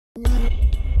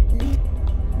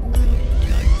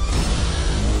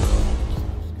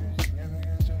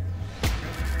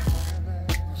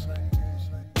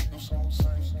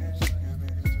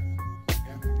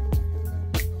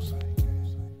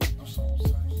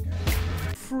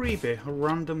freebie, a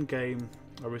random game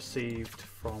I received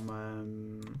from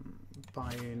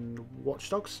buying Watch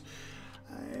Dogs.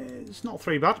 It's not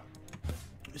three bad.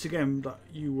 It's a game that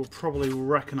you will probably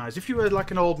recognise. If you were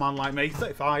like an old man like me,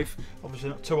 35, obviously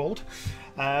not too old,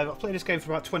 I've played this game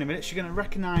for about 20 minutes, you're going to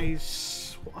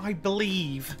recognise what I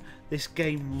believe this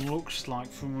game looks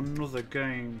like from another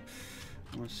game.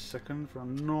 1 second for a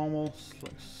normal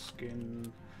select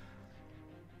skin.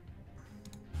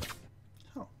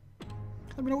 Oh.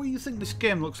 Let me know what you think this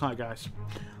game looks like, guys.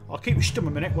 I'll keep you stum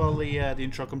a minute while the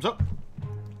intro comes up.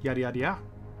 Yada yada yada.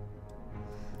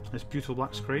 This beautiful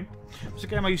black screen. It's a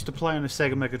game I used to play on the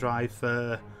Sega Mega Drive.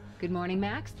 Good morning,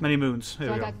 Max. Many moons. Here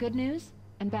so we I go. got good news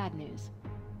and bad news.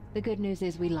 The good news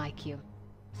is we like you,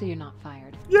 so you're not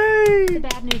fired. Yay! The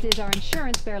bad news is our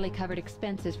insurance barely covered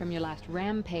expenses from your last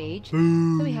rampage, so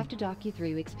we have to dock you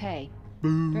 3 weeks' pay.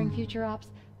 During future ops,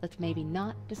 let's maybe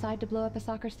not decide to blow up a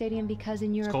soccer stadium because,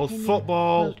 in your It's called opinion,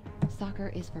 football. quote, soccer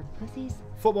is for pussies.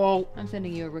 Football. I'm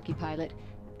sending you a rookie pilot.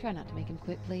 Try not to make him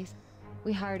quit, please.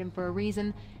 We hired him for a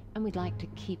reason, and we'd like to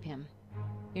keep him.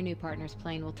 Your new partner's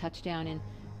plane will touch down in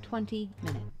 20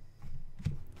 minutes.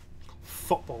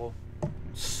 Football.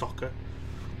 Soccer.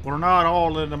 We're not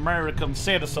all an American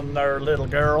citizen there, little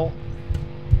girl.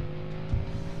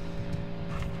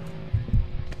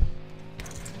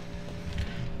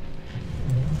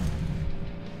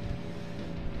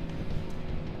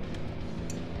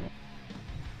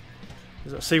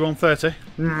 Is that C-130?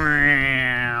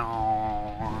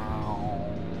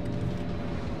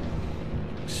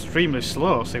 Extremely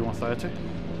slow, C-130.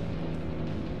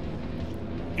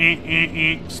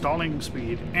 Stalling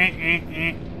speed.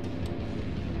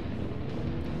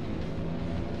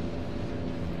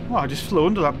 Oh, I just flew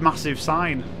under that massive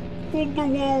sign. Thunder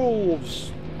Wolves!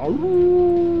 Whatever.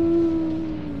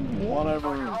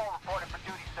 Home reported for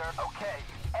duty, sir. Okay.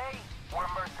 A, we're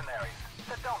mercenaries,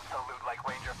 so don't salute like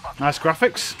Ranger fucking. Nice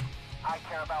graphics. I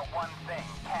care about one thing.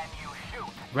 Can you shoot?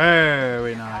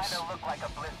 Very nice. Kinda look like a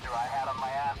blister I had on my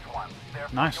ass once.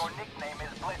 Therefore, Nice. your nickname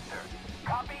is Blister.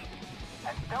 Copy?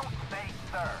 And don't say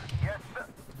sir. Yes, sir.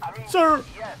 I mean, Sir!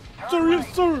 yes, turn Sir, right.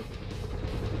 yes, sir!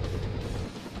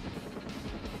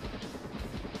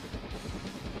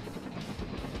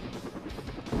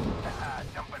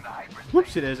 Jump into hyperspace.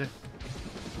 Whoopsie daisy.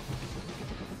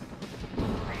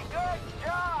 Hey, good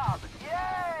job!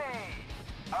 Yay!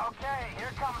 Okay,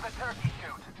 here comes the turkey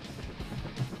shoot.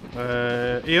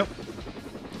 Yep.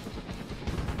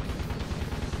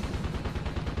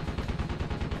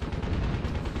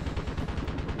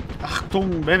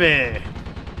 Achtung, baby!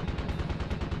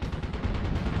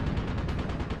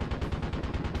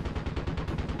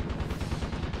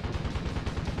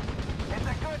 It's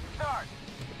a good start.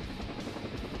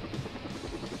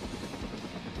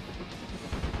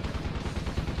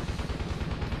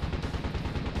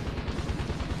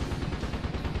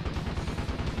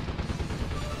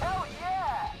 Hell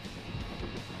yeah!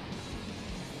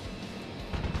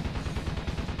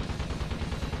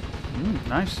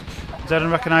 Nice. Is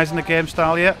anyone recognising the game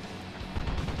style yet?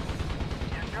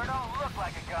 You sure don't look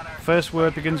like a gunner. First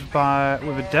word begins with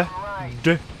a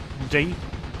D. D.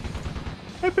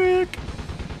 Epic!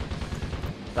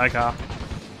 Die car.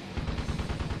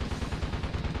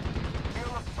 Feel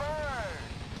a bird.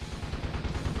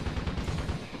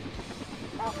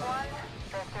 Wolf 1,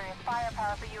 there's serious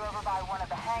firepower for you over by one of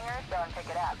the hangars. Go and pick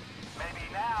it up. Maybe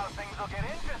now things will get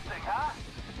interesting, huh?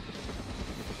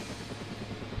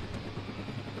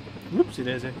 Whoopsie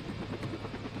daisy.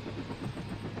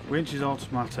 Winch is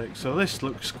automatic, so this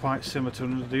looks quite similar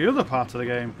to the other part of the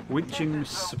game. Winching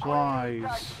supplies.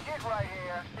 Shit right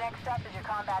here. Next up is your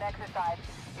combat exercise.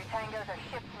 Your tangos are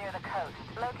ships near the coast.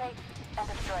 Locate and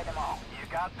destroy them all. You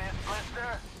got this,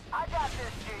 Blister? I got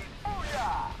this, Chief.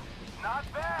 Booyah! Not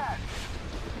bad.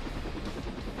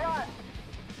 Done.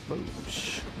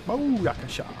 Boosh.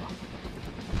 Booyakasha.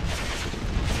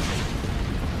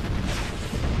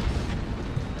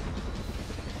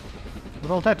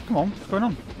 We're all dead. Come on, what's going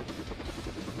on?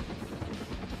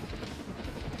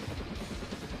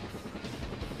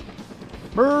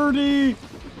 Birdie!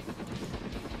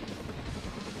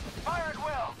 Fire at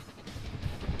will.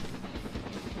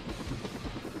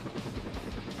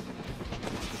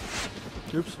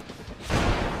 Oops.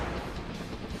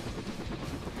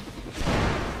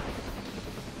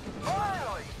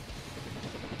 Finally.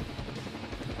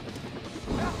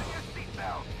 Fasten your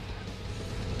seatbelt.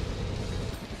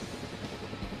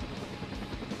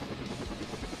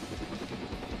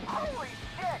 Holy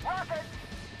shit! Rocket!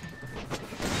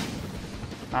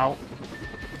 Ow.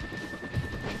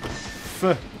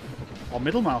 F. Or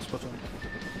middle mouse button.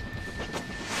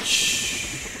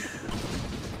 Shh.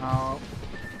 Ow.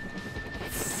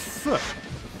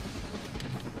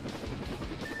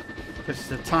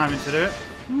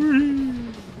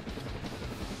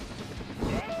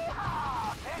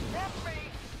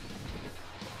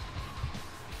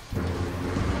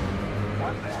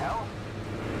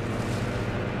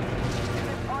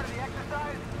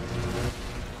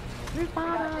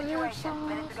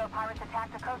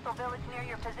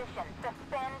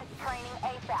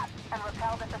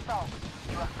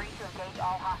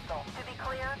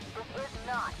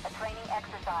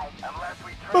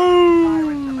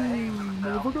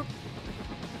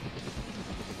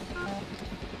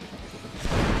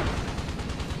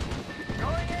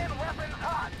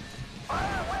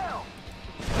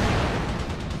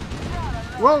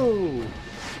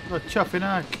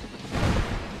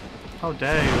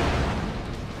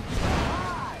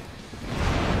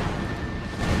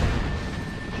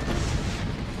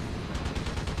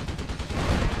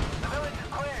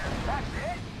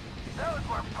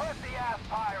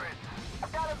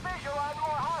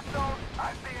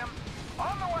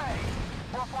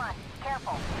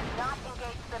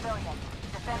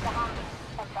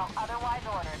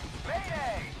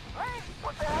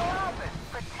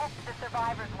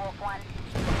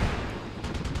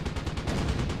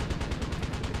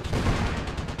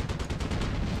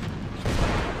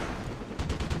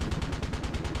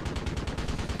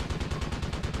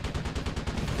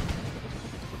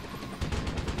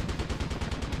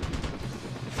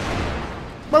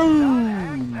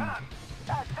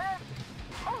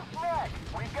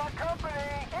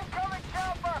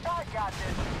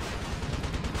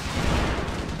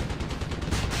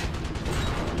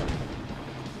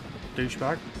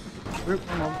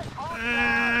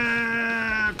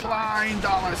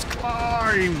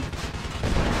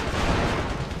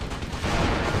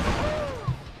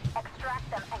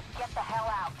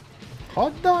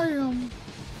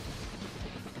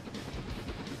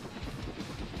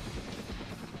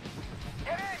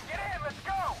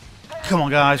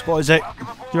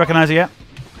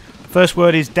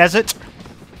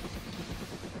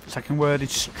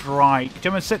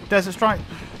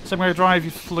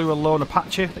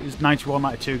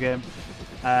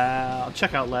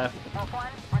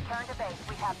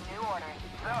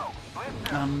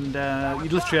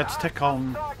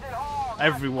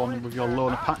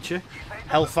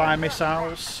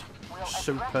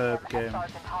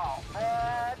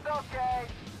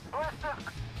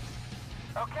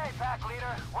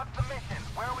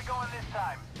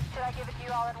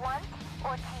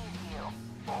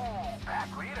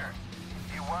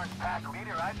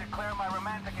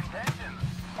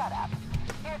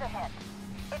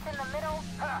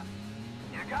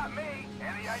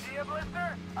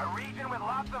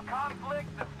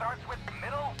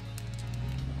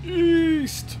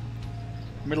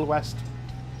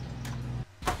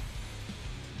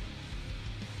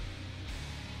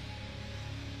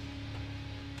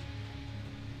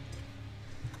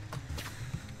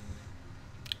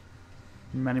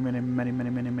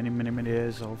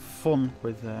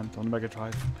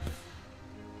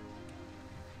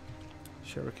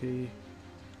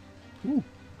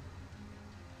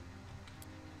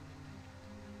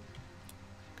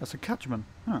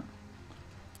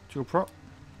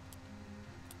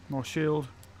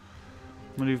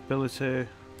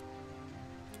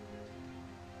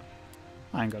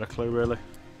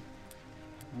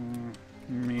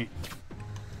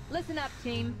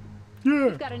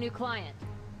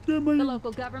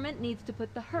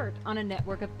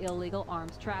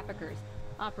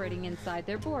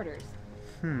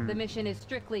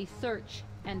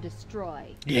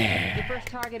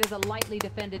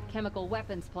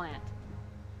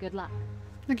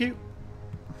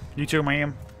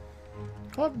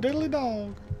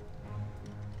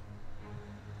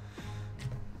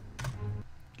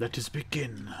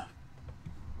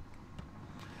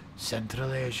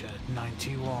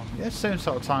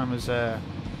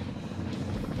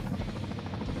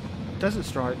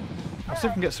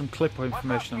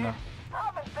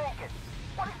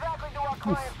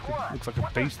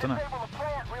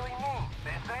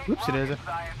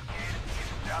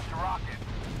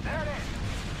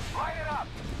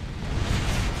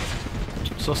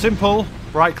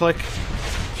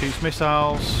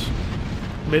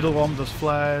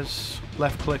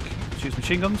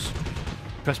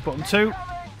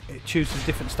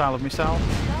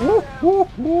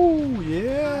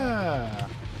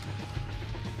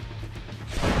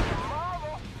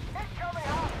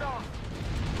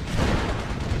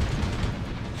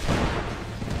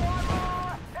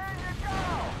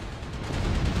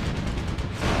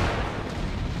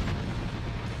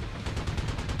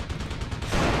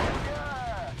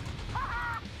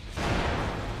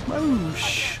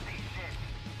 Whoosh.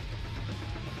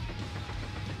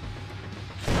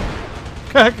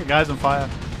 Guy's on fire.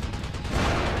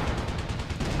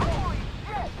 Holy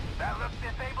shit! That looks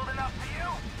disabled enough for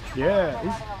you? Yeah. Having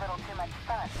a little too much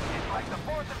fun. It's like the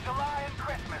 4th of July and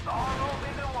Christmas all rolled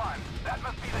into one. That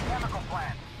must be the chemical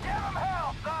plant. Give him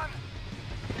hell, son!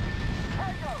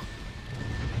 Tango!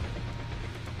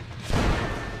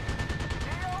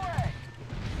 DOA!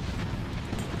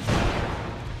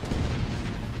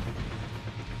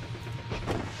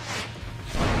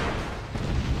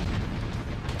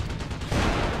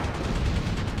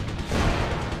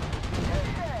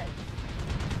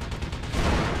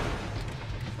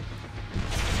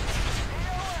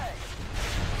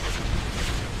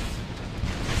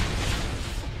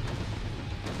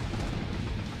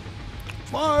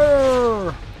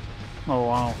 Fire! Oh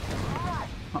wow.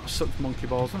 That sucked monkey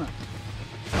balls, isn't it?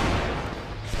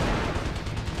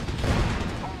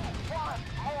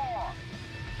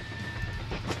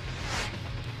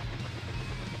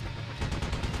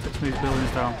 Takes these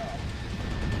buildings down.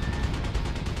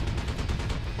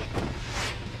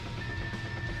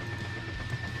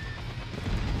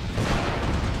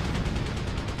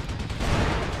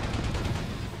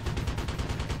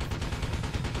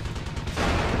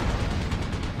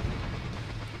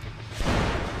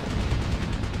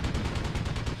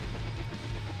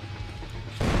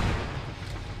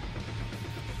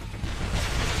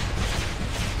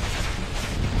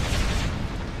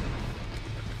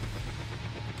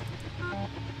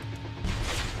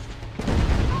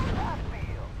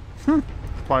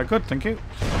 Quite good, thank you.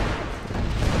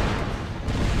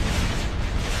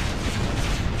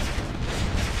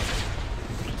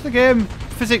 The game,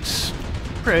 physics,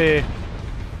 pretty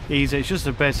easy. It's just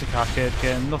a basic arcade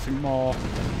game, nothing more,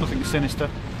 nothing sinister.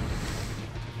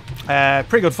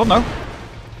 Pretty good fun though.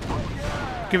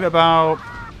 Give it about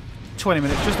 20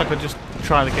 minutes, just so I could just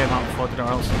try the game out before I do anything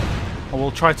else. And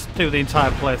we'll try to do the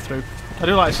entire playthrough. I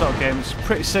do like this sort of game, it's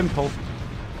pretty simple,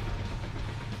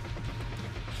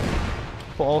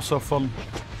 but also fun.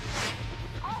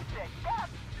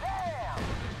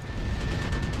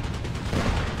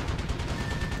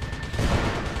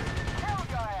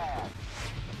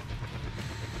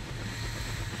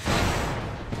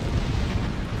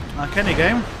 Like any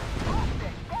game,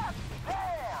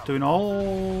 doing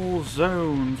all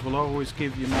zones will always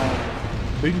give you more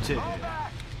bounty.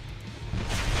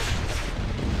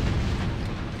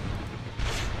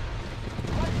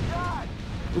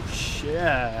 Oosh,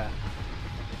 yeah.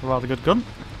 A rather good gun.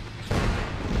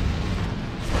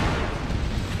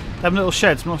 Them little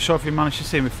sheds, I'm not sure if you managed to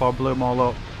see them before I blew them all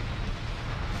up.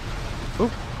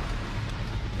 Ooh.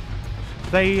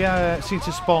 They seem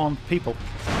to spawn people.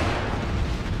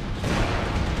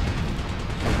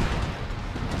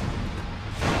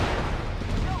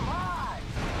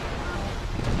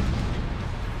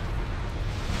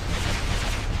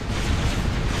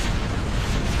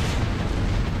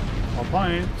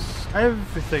 Points.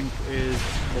 Everything is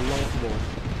below the wall.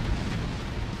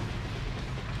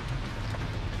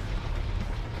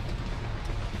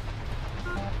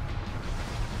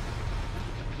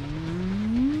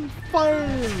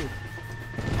 Fire!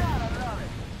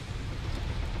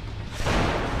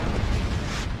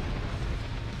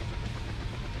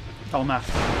 Oh no.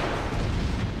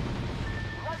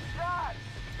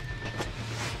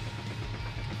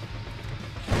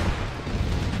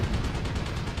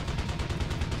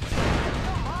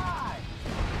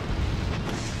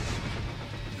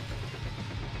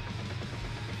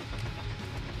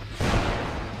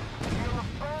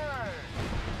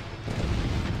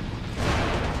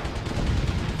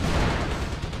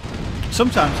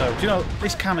 Sometimes though, do you know,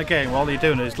 this kind of game, all you're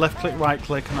doing is left click, right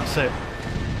click and that's it.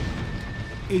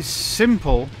 It's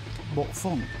simple, but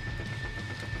fun.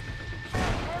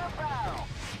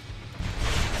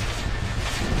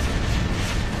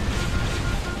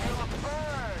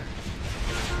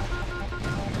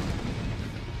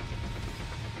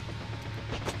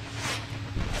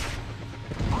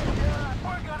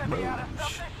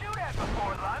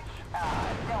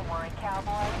 Don't worry,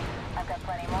 cowboy. I've got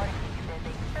plenty more to keep you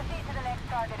busy. Proceed to the next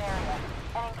target area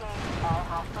and engage all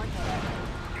hostile units.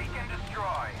 Seek and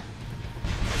destroy.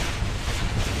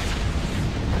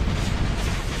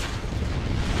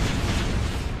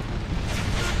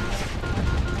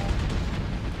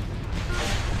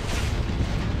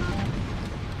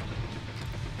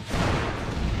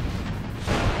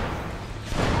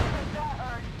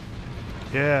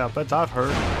 Yeah, I bet that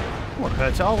hurt. What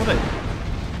hurts it all, would it?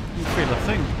 You feel the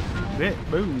thing.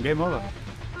 Bit, boom, game over.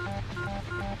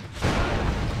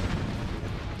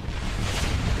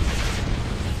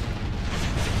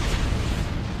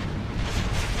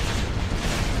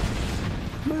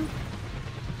 Boo.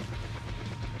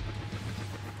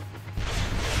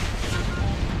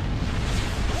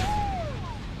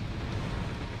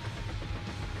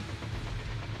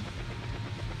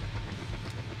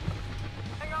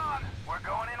 Hang on, we're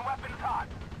going in weapons hot.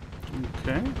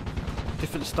 Okay.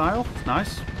 Different style.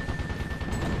 Nice.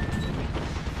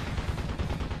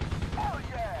 Hell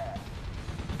yeah!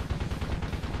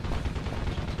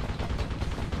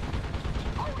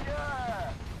 Oh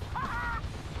yeah!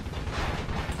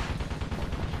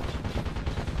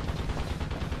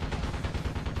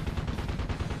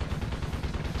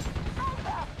 How's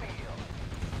that feel?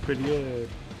 Pretty good.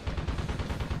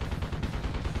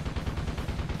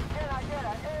 Can I get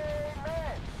an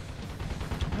amen?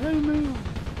 Hey, move.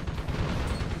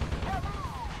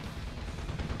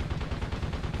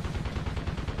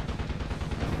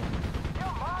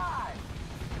 You're mine!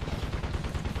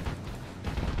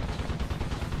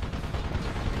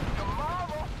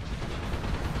 Tomorrow?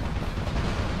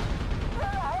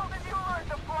 Where the hell did you learn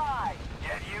to fly?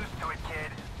 Get used to it,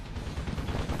 kid.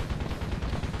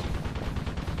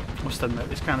 Must admit,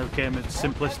 this kind of game is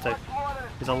simplistic.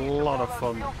 It's a lot of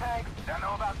fun. Don't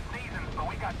know about seasons, but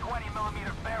we got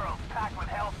 20mm barrels packed with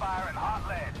hellfire and hot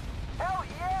lead. Hell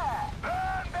yeah!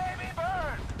 Burn, baby,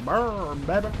 burn! Burn,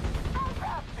 baby. How's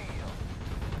that feel?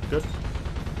 Good.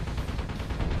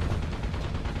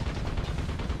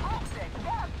 Oh, sick,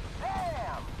 god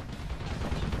damn!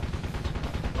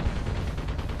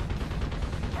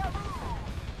 Kaboom!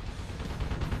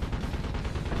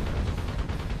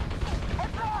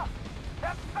 Heads up!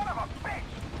 That son of a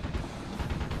bitch!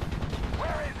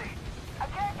 Where is he? I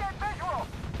can't get visual!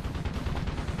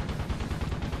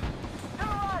 To the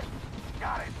right!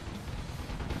 Got it.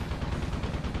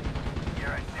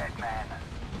 You're a dead man.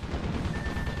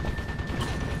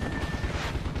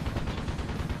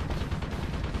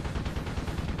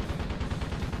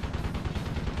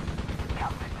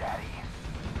 Come to daddy.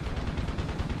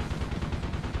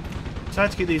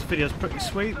 Tried to keep these videos pretty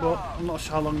sweet, but I'm not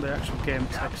sure how long the actual game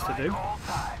takes to do. Old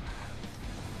time.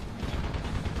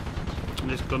 And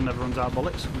this gun never runs out of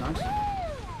bullets. Nice.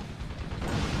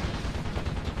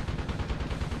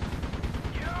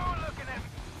 You looking at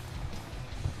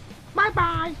Bye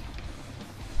bye.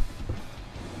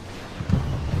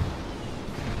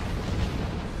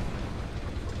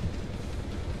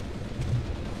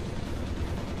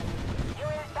 you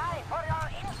will die for your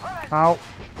influence. Ow.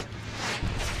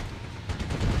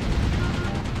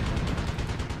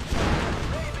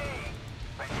 Baby,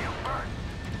 but you first.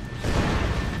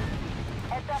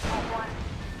 Heads up, Wolf 1.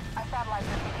 Our satellites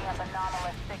are picking up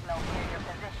anomalous signals near your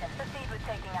position. Proceed with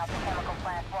taking out the chemical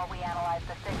plant while we analyze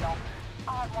the signal.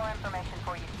 I'll have more information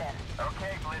for you soon.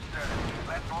 Okay, Blister.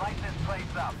 Let's light this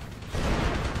place up.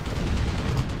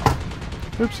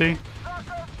 Oopsie.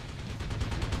 Sucker!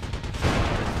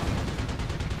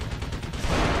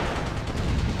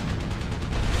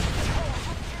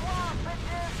 You are,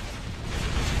 bitches!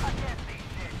 I can't see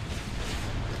shit.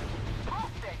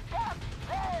 Plastic, god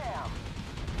damn!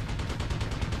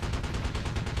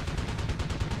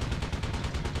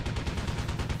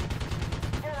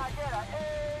 Can I get an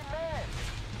amen?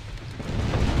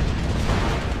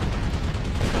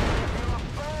 You a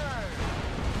bird!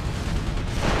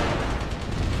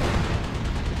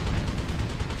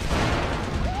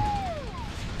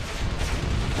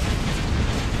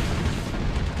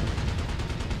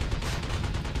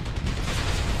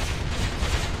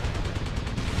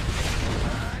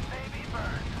 Burn, baby,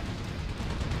 burn.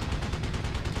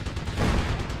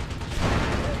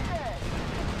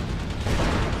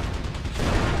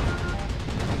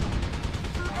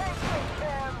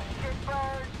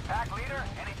 Pack leader,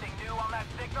 anything new on that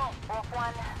signal? Wolf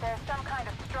 1, there's some kind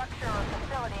of structure or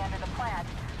facility under the plant.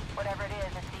 Whatever it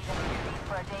is, it's even too deep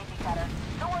for a daisy cutter.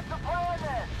 So what's the plan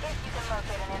then? If you can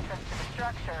locate an entrance to the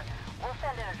structure, we'll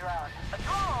send in a drone. A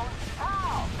drone?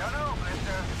 How? Don't know,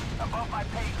 Blister. Above my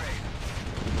pay grade.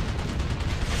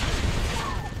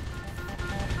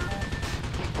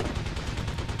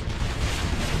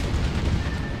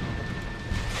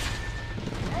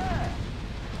 Yeah.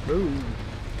 Boom.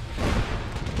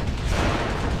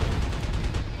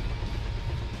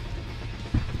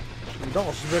 Do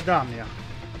zwiedzania.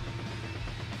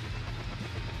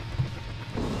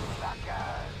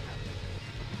 Suckers.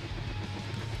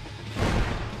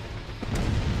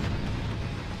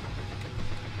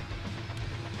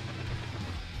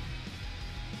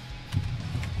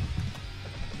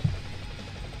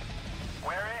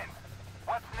 We're in.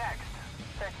 What's next?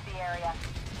 Search the area.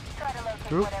 Try to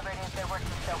locate Oop. whatever it is they're working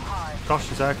so hard. Gosh,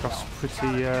 this aircraft's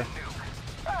pretty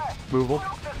movable.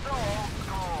 Nuke is so old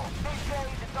school. These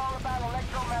days it's all about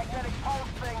electromagnetic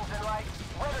pulse things and like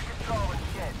weather control and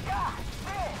shit.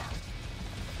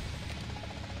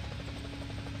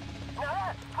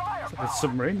 a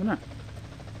submarine, isn't it?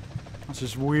 That's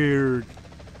just weird,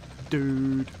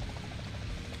 dude.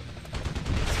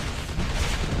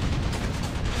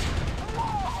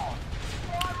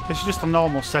 This is just a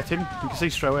normal setting. You can see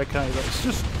straight away, can't you? But it's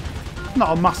just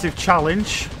not a massive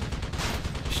challenge.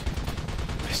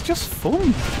 It's just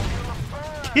fun.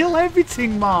 Kill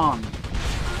everything, man.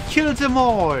 Kill them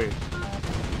all.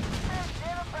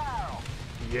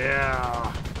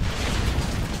 Yeah.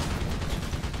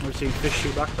 We've seen fish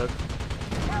shoot back though.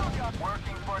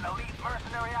 Working for an elite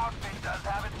mercenary outfit does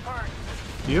have its perks.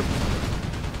 Yep.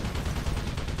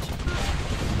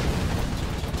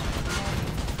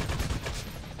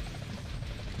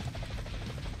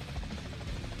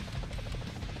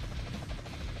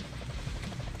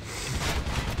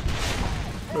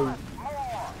 Boom.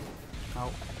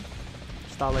 Out.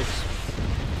 Starlegs.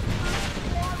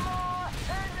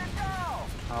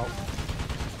 Out.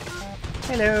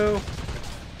 Hello.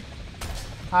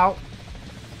 Out.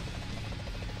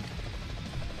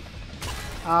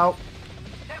 Out.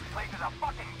 This place is a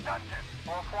fucking dungeon.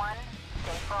 Wolf 1,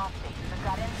 stay frosty. We've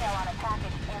got intel on a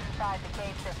package inside the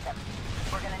cave system.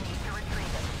 We're gonna need to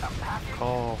retrieve it. A package?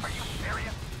 Oh. Are you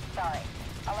serious? Sorry.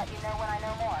 I'll let you know when I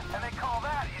know more. And they call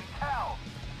that intel.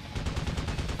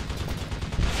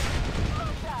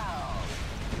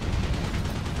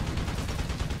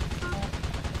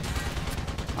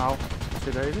 Out.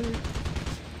 See daisy.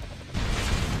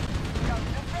 Come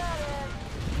to get it.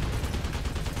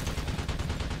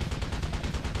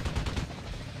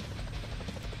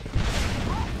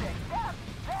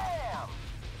 Damn!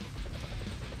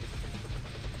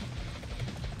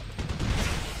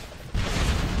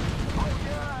 Oh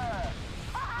yeah!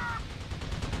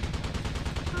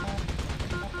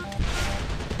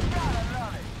 Gotta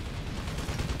love it.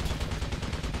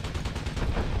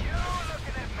 You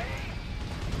looking at me?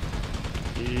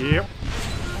 Yep.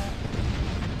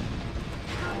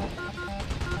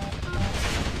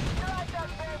 You like that,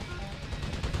 babe?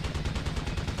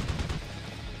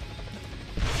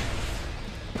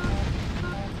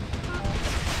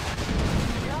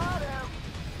 Got him.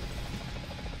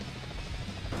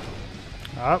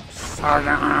 Up.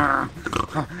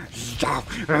 Stop.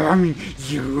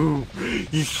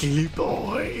 You silly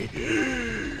boy.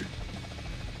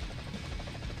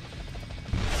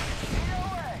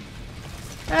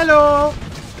 Hello.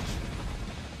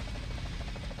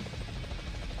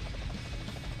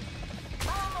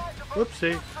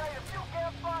 Whoopsie.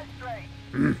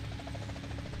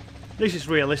 At least it's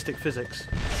realistic physics. See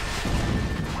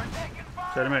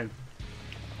what I mean?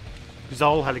 Because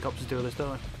all helicopters do this,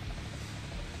 don't they?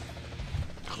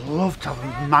 I'd love to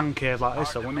have a man cave like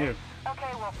this, though, wouldn't you?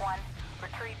 Okay, Wolf 1.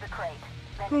 Retrieve the crate.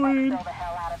 Then Fine. bull the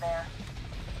hell out of there.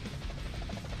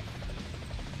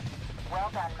 Well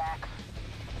done, Max.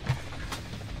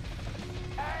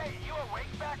 Hey, you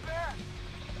awake back there?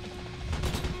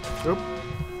 Yep.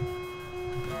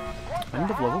 End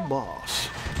of level boss.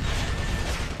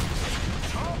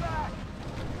 Hold back!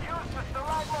 Use the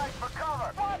stalagmite for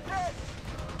cover! Watch it!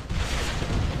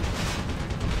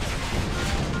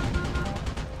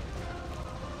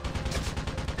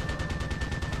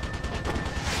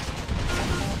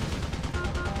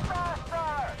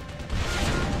 Faster!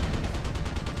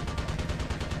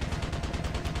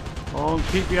 Oh, and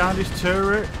keep behind his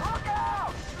turret. Look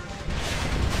out!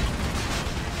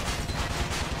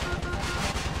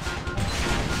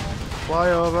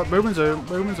 Fly over. Boom and zoom.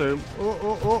 Boom and zoom. Oh,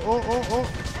 oh, oh, oh, oh, oh. You're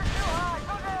too high!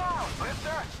 Go down!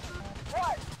 Mister!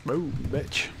 What? Boom,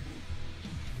 bitch.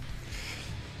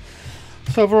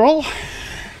 So overall,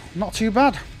 not too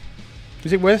bad.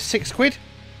 Is it worth £6?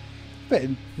 Bit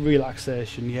of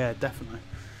relaxation, yeah, definitely.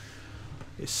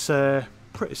 It's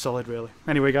pretty solid, really.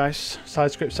 Anyway, guys,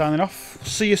 SideScrape signing off.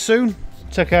 See you soon.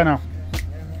 Take care now.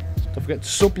 Don't forget to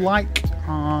sub, like,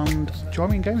 and join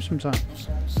me in games sometime.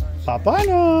 Bye bye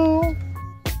now.